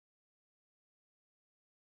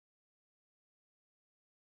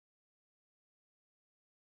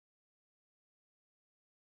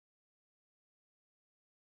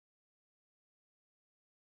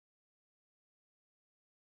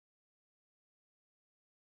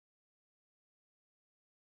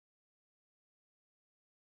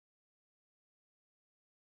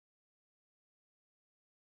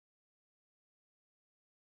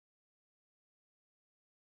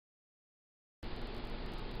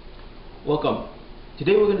Welcome.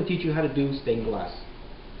 Today we're going to teach you how to do stained glass.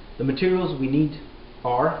 The materials we need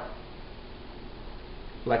are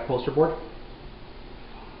black poster board,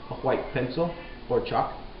 a white pencil or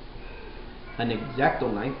chalk, an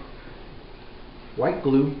X-Acto knife, white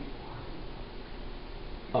glue,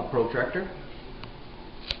 a protractor,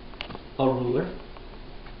 a ruler,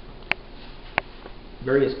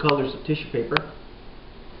 various colors of tissue paper,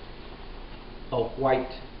 a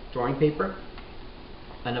white drawing paper,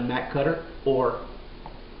 and a mat cutter or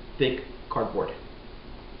thick cardboard.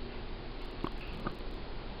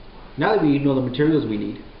 Now that we know the materials we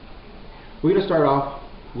need, we're going to start off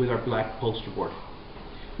with our black poster board.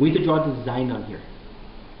 We need to draw a design on here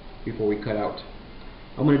before we cut out.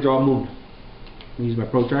 I'm going to draw a moon. I'm going to use my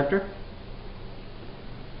protractor.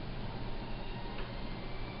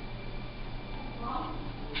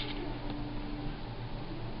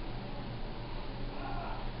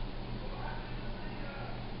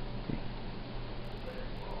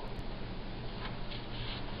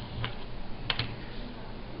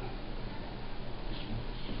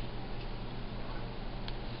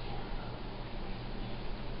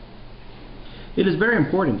 It is very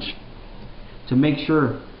important to make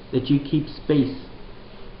sure that you keep space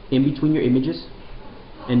in between your images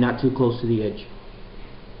and not too close to the edge.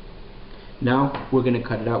 Now we're going to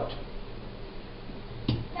cut it out.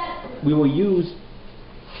 We will use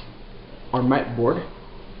our mat board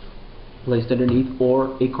placed underneath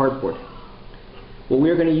or a cardboard. What we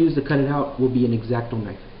are going to use to cut it out will be an X-Acto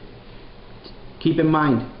knife. Keep in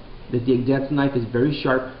mind that the X-Acto knife is very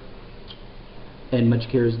sharp and much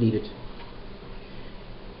care is needed.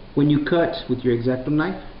 When you cut with your X-Acto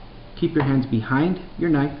knife, keep your hands behind your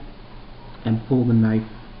knife and pull the knife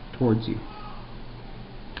towards you.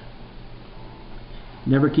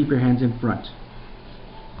 Never keep your hands in front.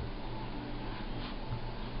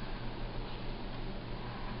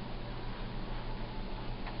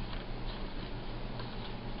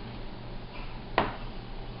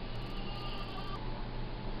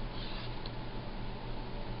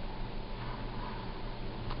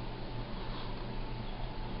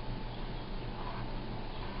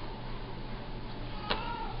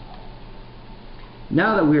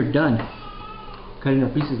 Now that we're done cutting our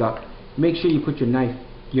pieces out, make sure you put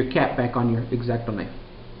your cap back on your X-Acto knife.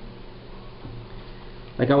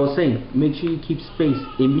 Like I was saying, make sure you keep space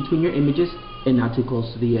in between your images and not too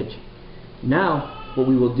close to the edge. Now what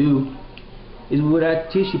we will do is we will add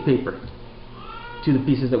tissue paper to the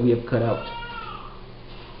pieces that we have cut out.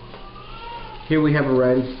 Here we have a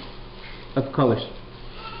variety of colors.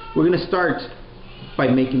 We're going to start by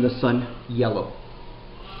making the sun yellow.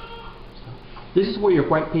 This is where your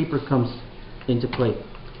white paper comes into play.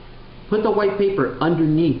 Put the white paper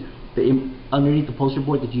underneath the poster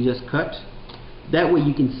board that you just cut. That way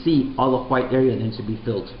you can see all the white area that needs to be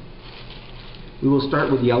filled. We will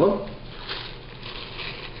start with yellow.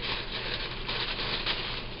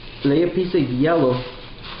 Lay a piece of yellow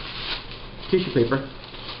tissue paper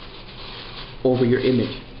over your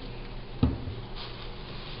image.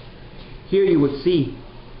 Here you would see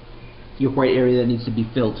your white area that needs to be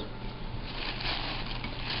filled.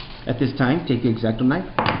 At this time, take the X-Acto knife,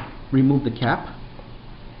 remove the cap,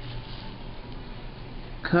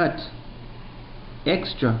 cut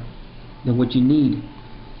extra than what you need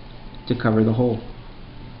to cover the hole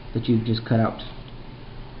that you've just cut out.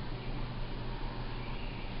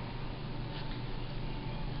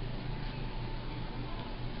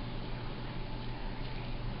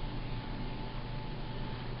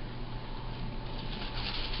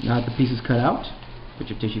 Now that the piece is cut out, put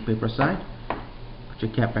your tissue paper aside. Put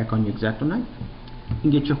your cap back on your X-Acto knife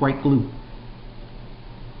and get your white glue.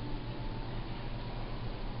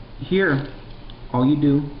 Here, all you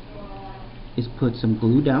do is put some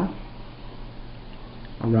glue down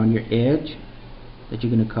around your edge that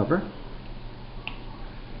you're going to cover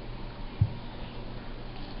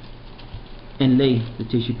and lay the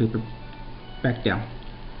tissue paper back down.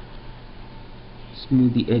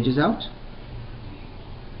 Smooth the edges out.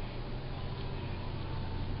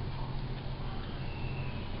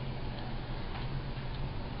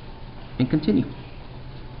 And continue.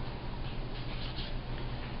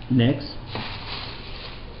 Next,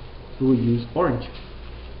 we will use orange.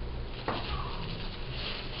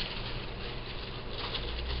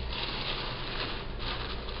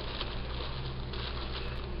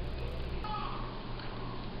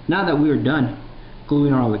 Now that we are done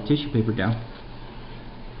gluing all the tissue paper down,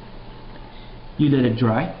 you let it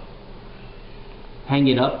dry, hang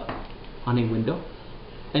it up on a window,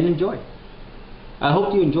 and enjoy. I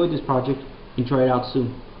hope you enjoyed this project and try it out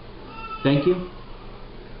soon. Thank you,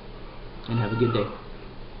 and have a good day.